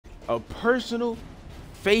a personal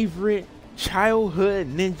favorite childhood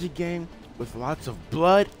ninja game with lots of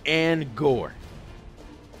blood and gore.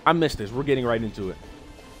 I missed this. We're getting right into it.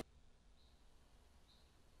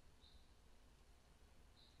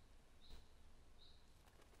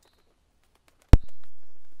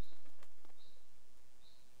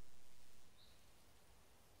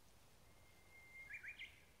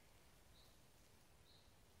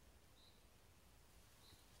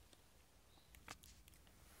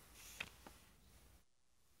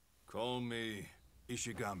 Call me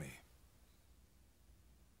Ishigami.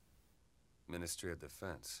 Ministry of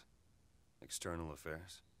Defense. External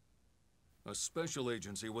Affairs. A special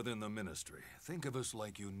agency within the ministry. Think of us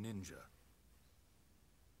like you ninja.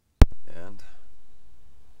 And?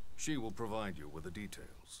 She will provide you with the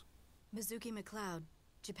details. Mizuki McLeod,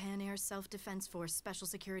 Japan Air Self-Defense Force Special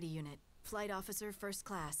Security Unit. Flight Officer, First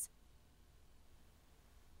Class.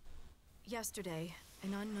 Yesterday,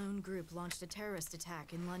 an unknown group launched a terrorist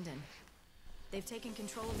attack in London. They've taken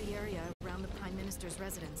control of the area around the Prime Minister's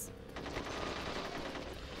residence.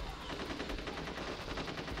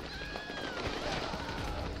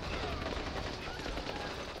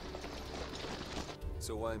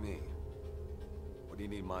 So why me? What do you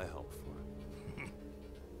need my help for?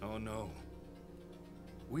 Oh no.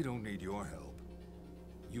 We don't need your help.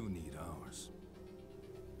 You need ours.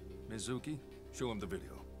 Mizuki, show him the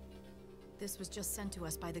video. This was just sent to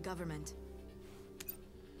us by the government.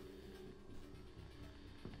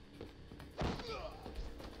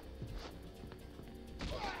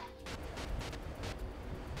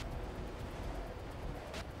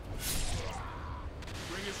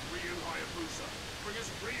 Bring us Ryu Hayabusa. Bring us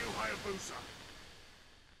Ryu Hayabusa.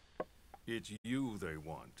 It's you they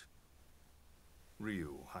want.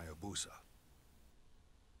 Ryu Hayabusa.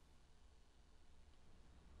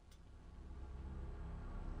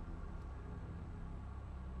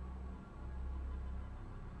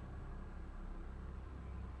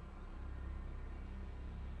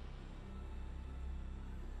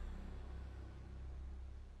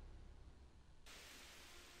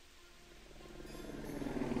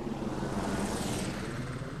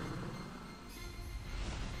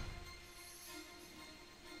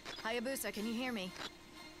 Hayabusa, can you hear me?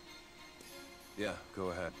 Yeah,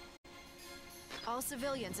 go ahead. All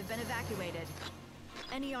civilians have been evacuated.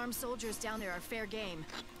 Any armed soldiers down there are fair game.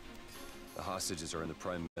 The hostages are in the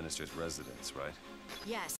Prime Minister's residence, right?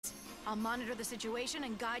 Yes. I'll monitor the situation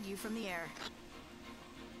and guide you from the air.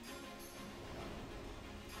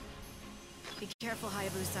 Be careful,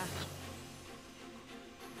 Hayabusa.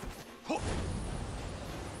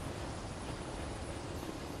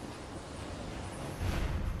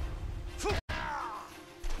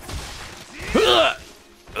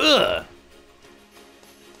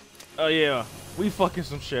 Oh yeah, we fucking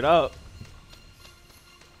some shit up.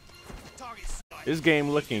 This game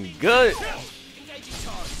looking good.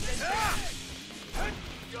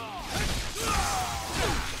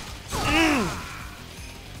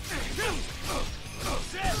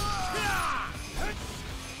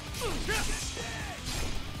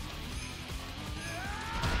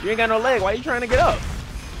 You ain't got no leg. Why you trying to get up?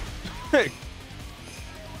 The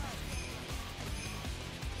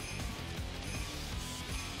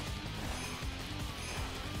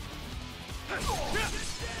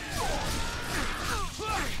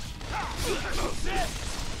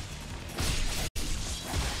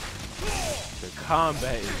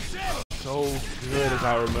combat is so good as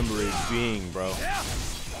I remember it being, bro.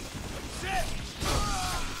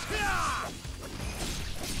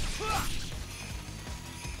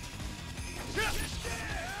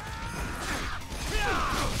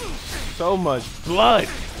 So much blood.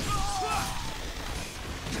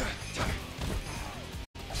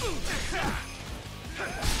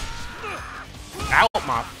 Out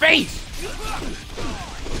my face.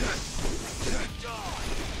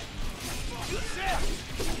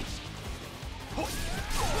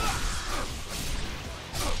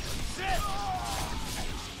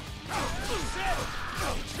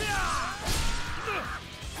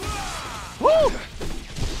 Woo!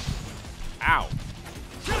 Ow.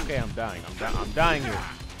 Okay, I'm dying. I'm dying here.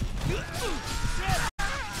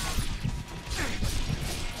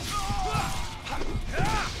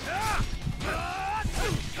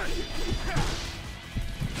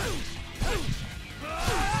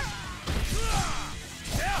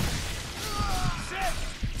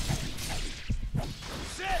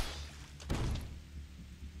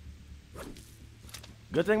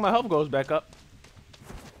 Good thing my health goes back up.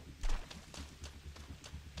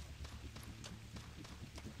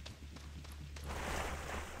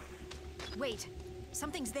 Wait,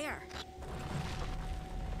 something's there.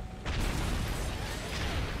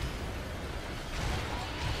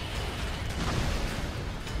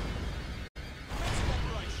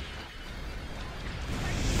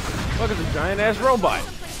 Look at the giant ass robot.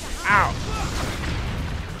 Ow.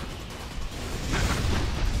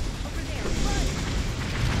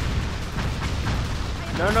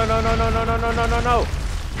 No, no, no, no, no, no, no, no, no, no, no.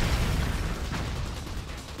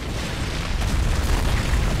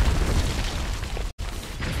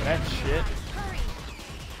 That shit.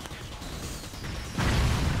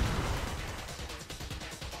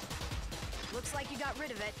 Looks like you got rid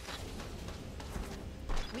of it.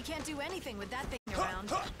 We can't do anything with that thing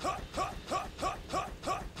around.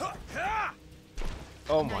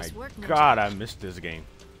 Oh Nice my work, Ninja. god, I missed this game.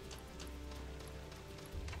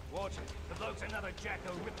 Watch it. The bloke's another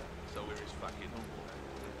Jacko Ripper. So we're his fucking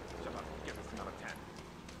homeboy. Shut up. Give us another 10.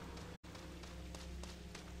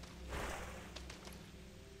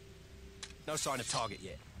 No sign of target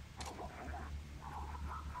yet.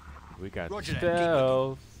 We got Roger that.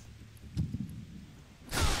 stealth.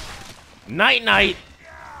 Night night.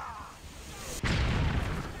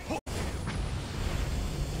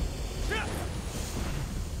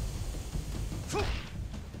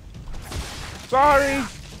 Sorry.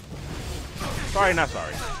 Sorry, not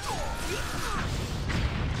sorry.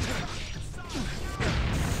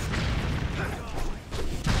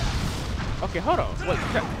 Okay, hold on. Wait,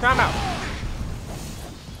 time out.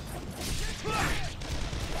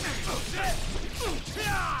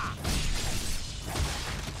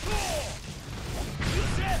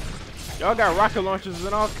 Y'all got rocket launchers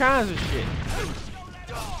and all kinds of shit.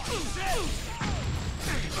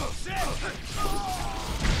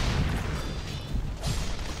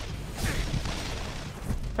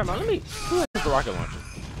 Come on, let me. Who has the rocket launcher?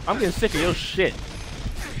 I'm getting sick of your shit.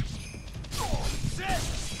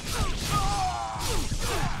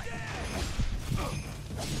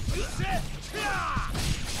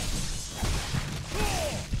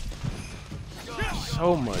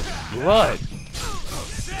 So much blood.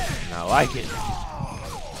 And I like it.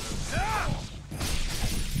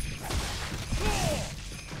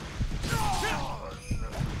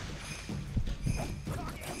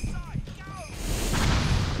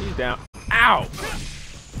 He's down. Ow!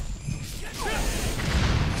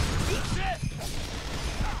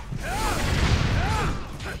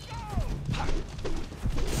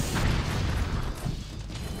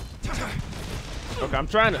 Okay, I'm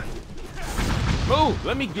trying to move.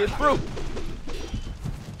 Let me get through.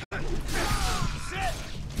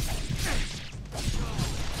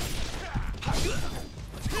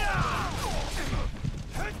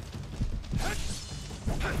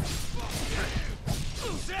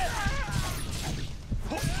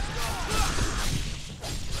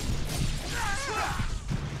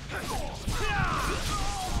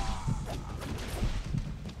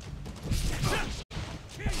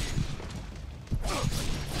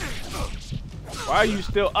 Why are you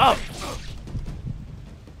still up?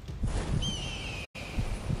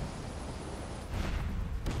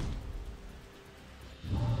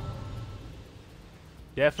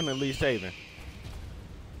 Definitely saving.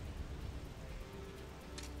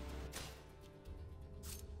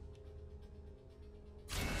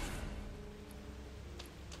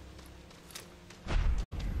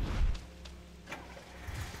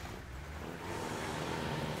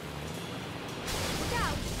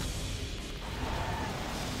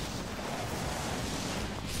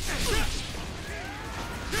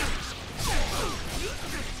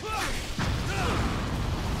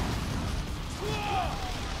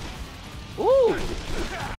 Ooh!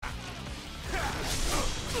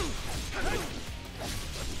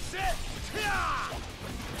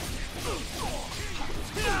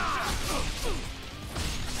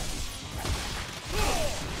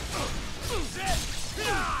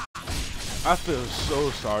 I feel so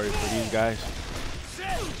sorry for these guys.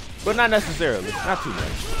 But not necessarily. Not too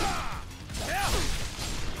much.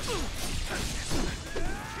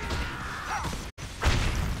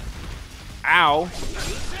 Ow.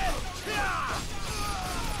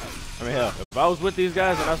 I mean, hell, if I was with these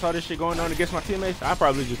guys and I saw this shit going on against my teammates, I'd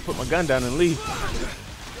probably just put my gun down and leave.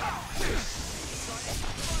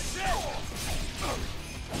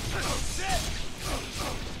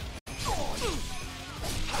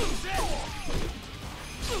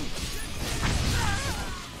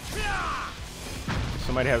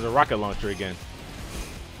 Somebody has a rocket launcher again.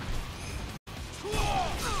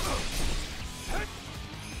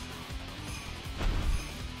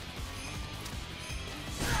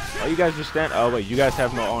 Oh, you guys just stand. Oh, wait, you guys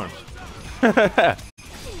have no arms.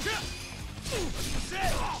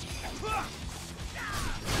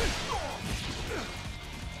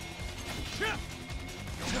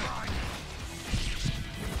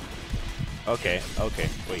 Okay, okay.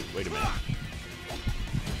 Wait a minute.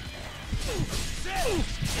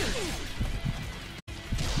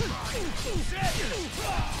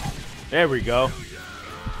 There we go.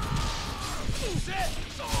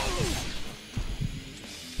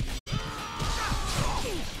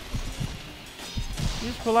 You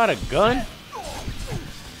just pull out a gun?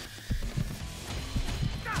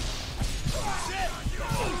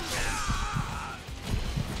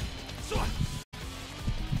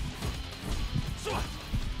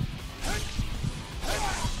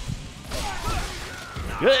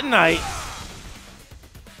 Good night.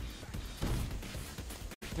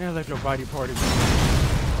 Now let your body party. Three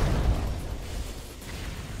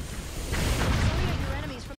of your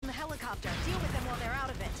enemies from the helicopter. Deal with them while they're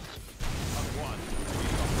out of it.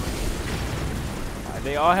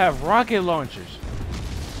 They all have rocket launchers.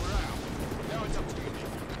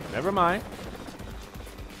 Never mind.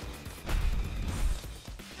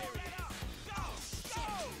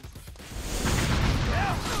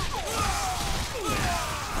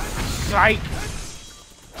 Psych!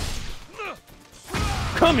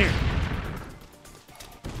 Come here!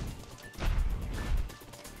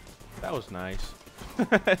 That was nice.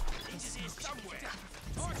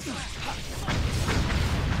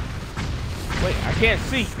 Wait, I can't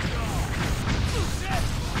see.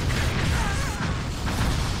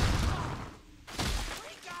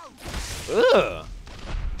 Ugh!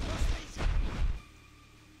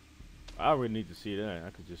 I really need to see that. I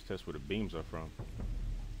could just test where the beams are from.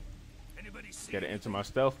 Gotta enter my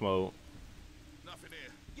stealth mode. Nothing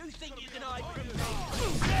here. You think you can hide from me?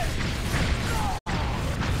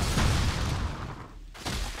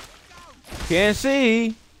 Can't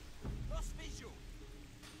see. Lost visual.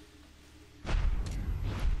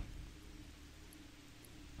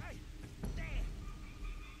 Hey, there.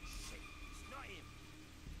 Shit, it's not him.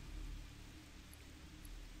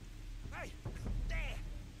 Hey, there.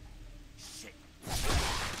 Shit.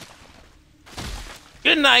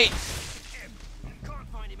 Good night. Can't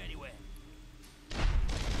find him anywhere.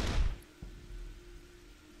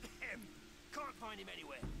 Can't find him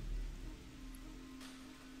anywhere.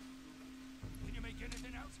 Can you make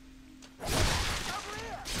anything out? Over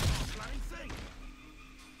here! Bloody thing!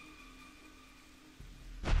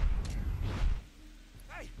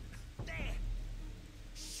 Hey, there.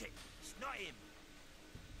 Shit, it's not him.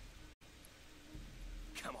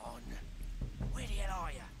 Come on. Where the hell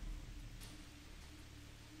are you?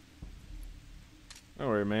 Don't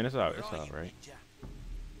worry, man. It's all Where are you, right. ninja?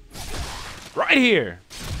 Right here.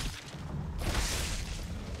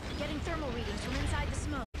 Getting thermal readings from inside the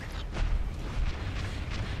smoke.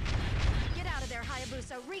 Get out of there,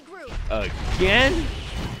 Hayabusa. Regroup. Again?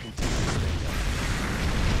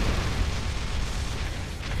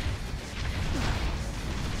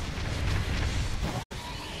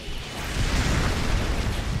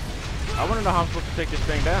 I want to know how I'm supposed to take this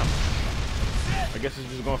thing down. I guess it's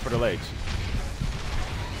just going for the legs.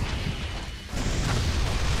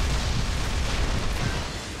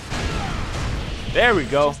 There we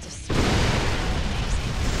go.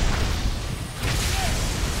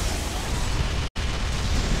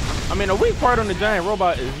 I mean, a weak part on the giant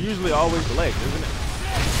robot is usually always the legs, isn't it?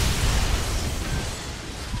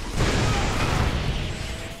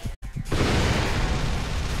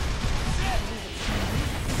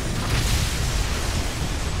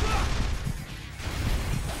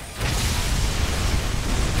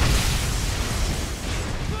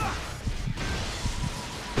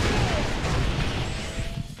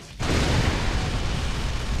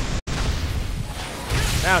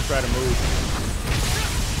 Now try to move.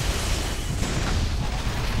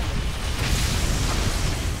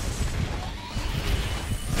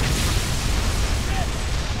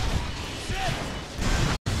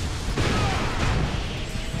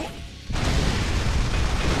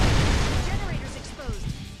 Generator's exposed.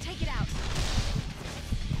 Take it out.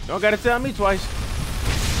 Don't gotta tell me twice.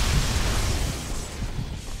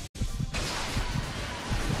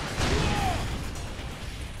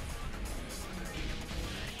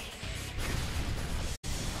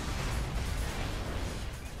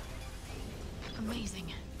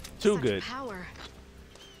 Amazing. Too Such good. Power.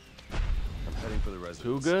 I'm heading for the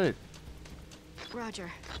residence. Too good.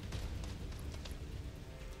 Roger.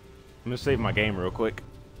 I'm gonna save my game real quick.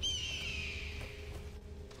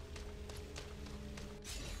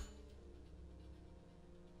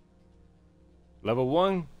 Level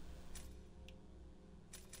 1.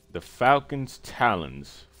 The Falcon's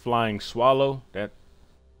Talons. Flying Swallow. That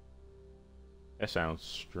sounds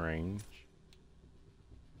strange.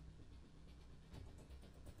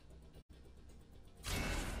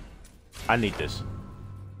 I need this.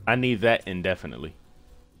 I need that indefinitely.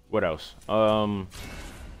 What else? I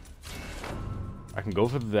can go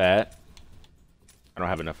for that. I don't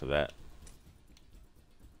have enough of that.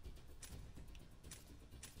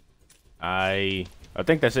 I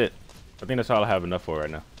think that's it. I think that's all I have enough for right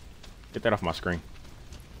now. Get that off my screen.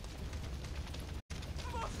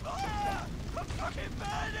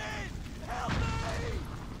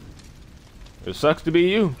 It sucks to be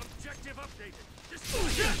you.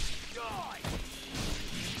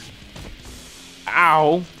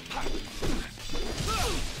 Ow.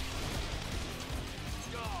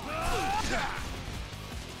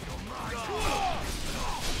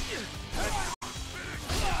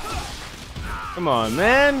 Come on,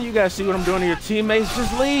 man. You guys see what I'm doing to your teammates?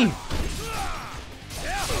 Just leave.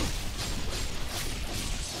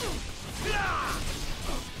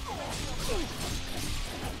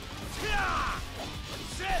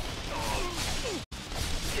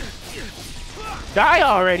 Die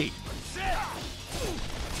already.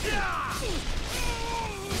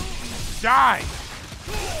 Die.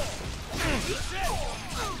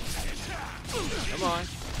 Come on.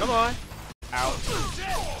 Come on. Out.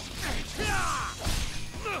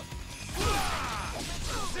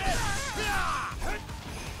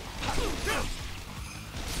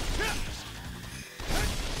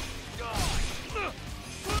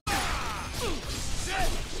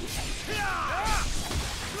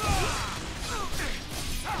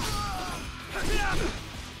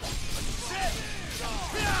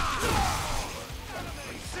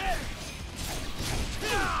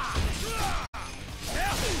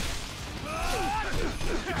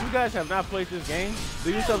 If you guys have not played this game,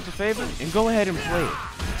 do yourselves a favor and go ahead and play it.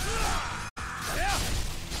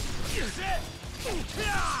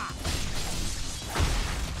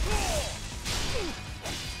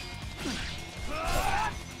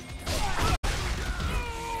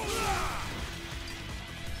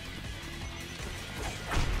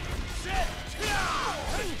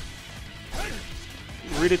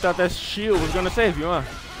 You really thought that shield was gonna save you, huh?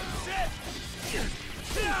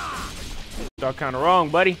 Thought kind of wrong,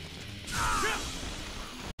 buddy.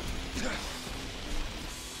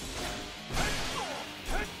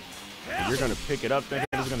 You're gonna pick it up thinking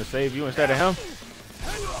it's gonna save you instead of him?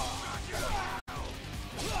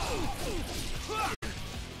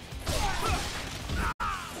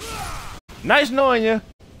 Nice knowing you.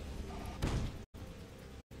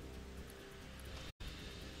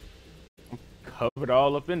 Covered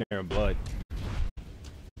all up in there in blood.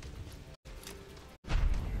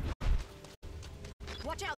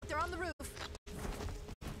 Watch out, they're on the roof.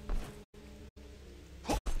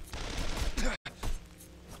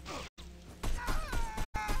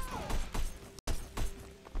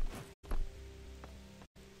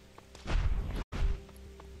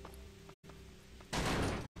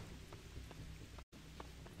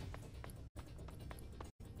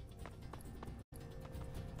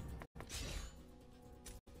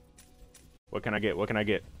 What can I get? What can I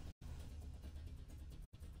get?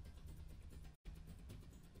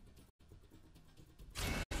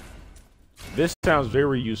 This sounds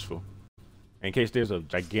very useful. In case there's a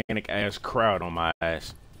gigantic ass crowd on my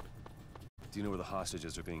ass. Do you know where the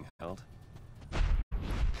hostages are being held?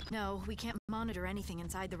 No, we can't monitor anything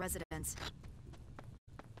inside the residence.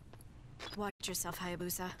 Watch yourself,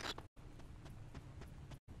 Hayabusa.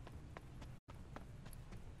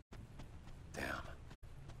 Damn.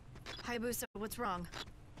 Hayabusa, what's wrong?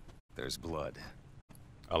 There's blood.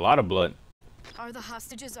 A lot of blood. Are the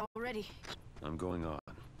hostages already? I'm going on.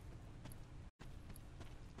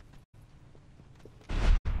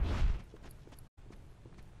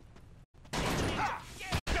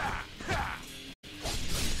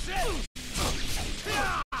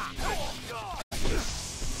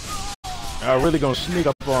 Really gonna sneak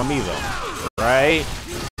up on me though, right?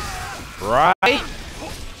 Right?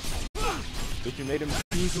 But you made a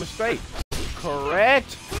huge mistake.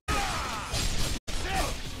 Correct?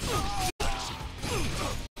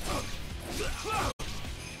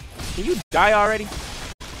 Can you die already?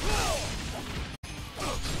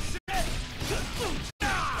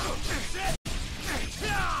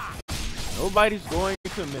 Nobody's going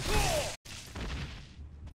to miss it.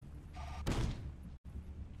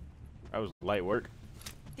 That was light work.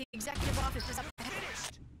 The executive office is up ahead.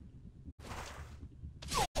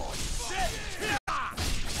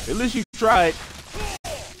 At least you tried.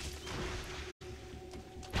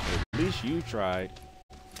 At least you tried.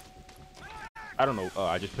 I don't know. Oh,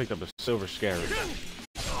 I just picked up a silver scarab.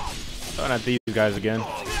 Oh, not these guys again.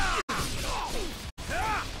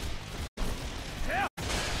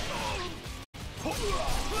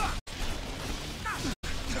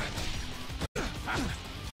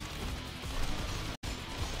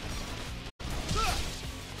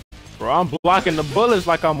 Bro, I'm blocking the bullets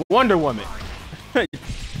like I'm Wonder Woman. Okay,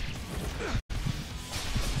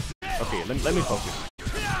 let me focus.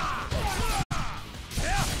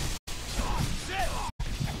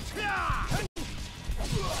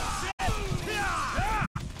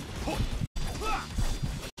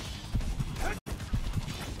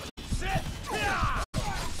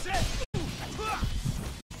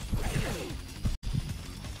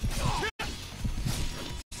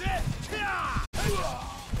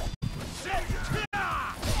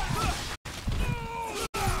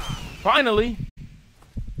 Finally.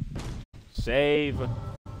 Save.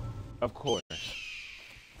 Of course.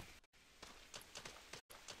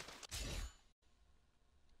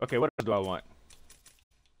 Okay, what do I want?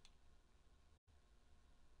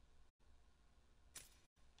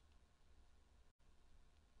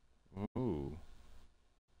 Ooh.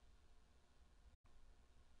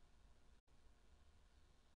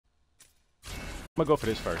 I'm gonna go for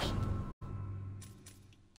this first.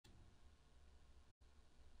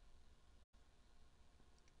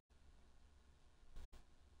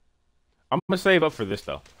 I'm gonna save up for this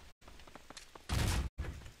though.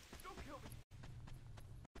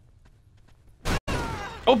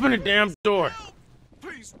 Open the damn door.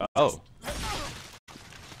 Please. Oh.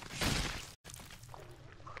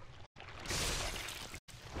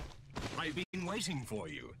 I've been waiting for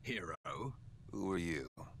you, hero. Who are you?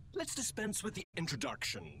 Let's dispense with the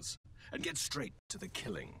introductions and get straight to the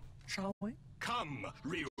killing, shall we? Come,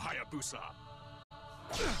 Ryu Hayabusa.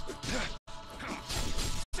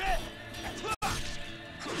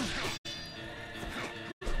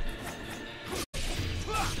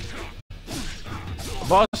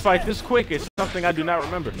 Boss fight this quick is something I do not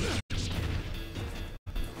remember.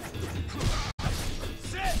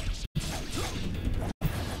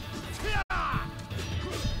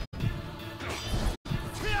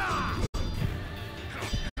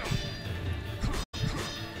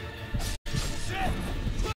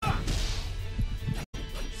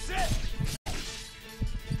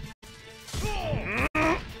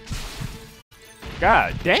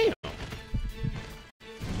 God damn.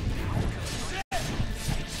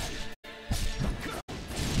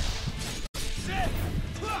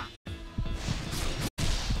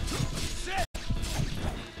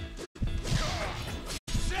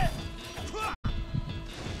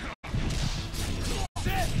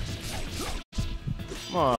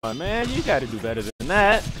 Come on, man, you gotta do better than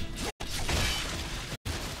that.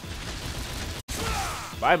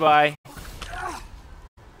 Bye-bye.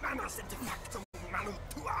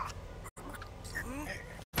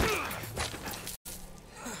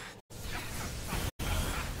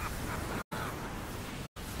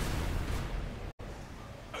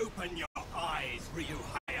 Open your eyes, Ryu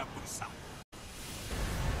Hayabusa.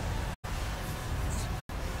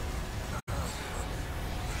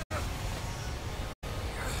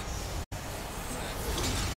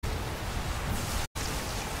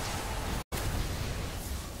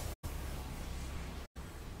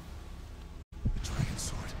 Dragon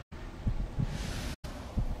sword.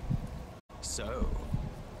 So,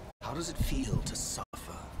 how does it feel to suffer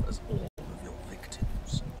as all of your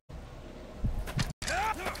victims?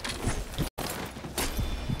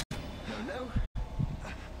 No.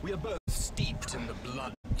 We are both steeped in the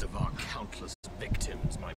blood of our countless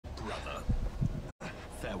victims, my brother.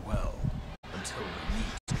 Farewell, until we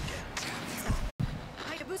meet again.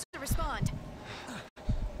 Hayabusa, respond.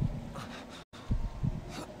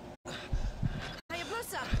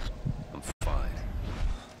 Hayabusa! I'm fine.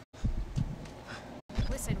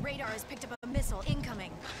 Listen, radar has picked up a missile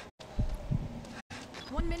incoming.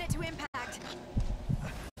 1 minute to impact.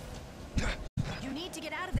 You need to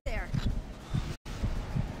get out of there.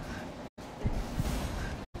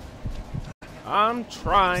 I'm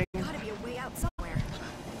trying, There's gotta be a way out somewhere.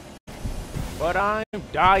 but I'm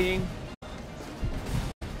dying.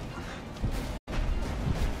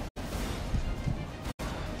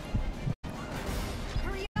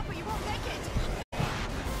 Hurry up or you won't make it.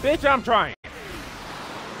 Bitch, I'm trying.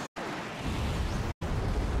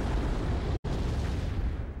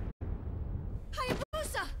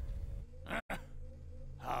 Hayabusa!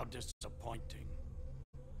 How disappointing.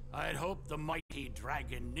 I'd hoped the mighty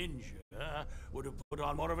dragon ninja would have put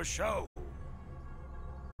on more of a show.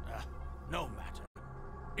 No matter.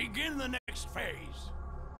 Begin the next phase.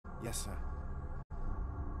 Yes, sir.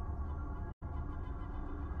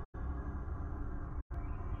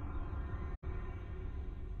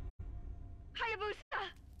 Hayabusa!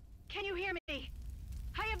 Can you hear me?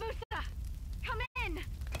 Hayabusa! Come in!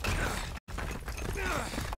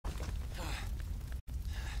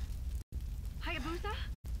 Hayabusa?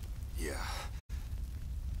 Yeah.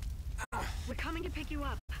 We're coming to pick you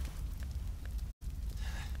up.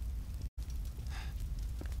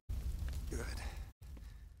 Good.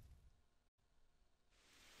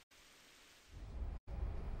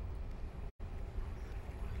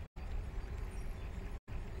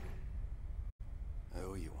 I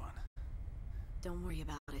owe you one. Don't worry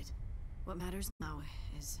about it. What matters now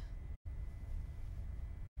is...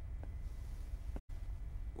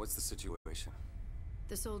 What's the situation?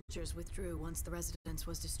 The soldiers withdrew once the residence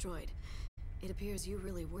was destroyed. It appears you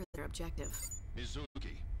really were their objective.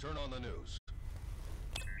 Mizuki, turn on the news.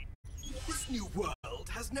 This new world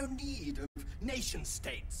has no need of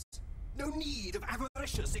nation-states. No need of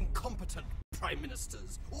avaricious, incompetent prime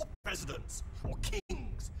ministers, or presidents, or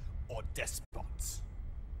kings, or despots.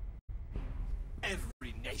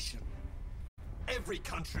 Every nation, every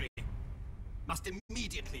country must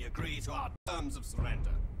immediately agree to our terms of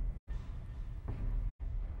surrender.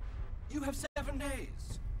 You have 7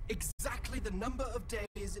 days, exactly the number of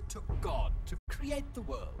days it took God to create the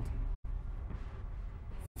world.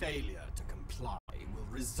 Failure to comply will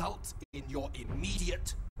result in your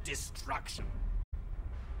immediate destruction.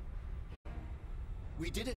 We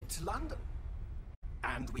did it to London,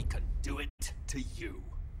 and we can do it to you.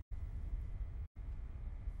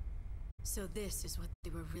 So this is what they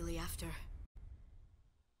were really after.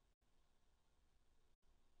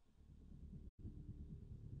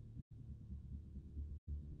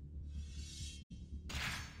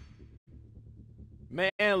 Man,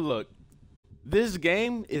 look, this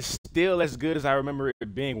game is still as good as I remember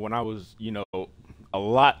it being when I was, you know, a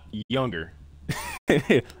lot younger.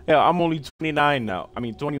 Yeah, I'm only 29 now. I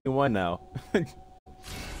mean, 21 now.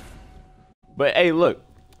 But hey, look,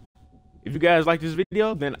 if you guys like this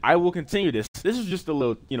video, then I will continue this. This is just a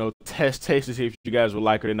little, you know, taste to see if you guys will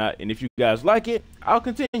like it or not. And if you guys like it, I'll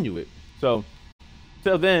continue it. So,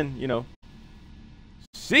 till then, you know,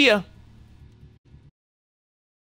 see ya.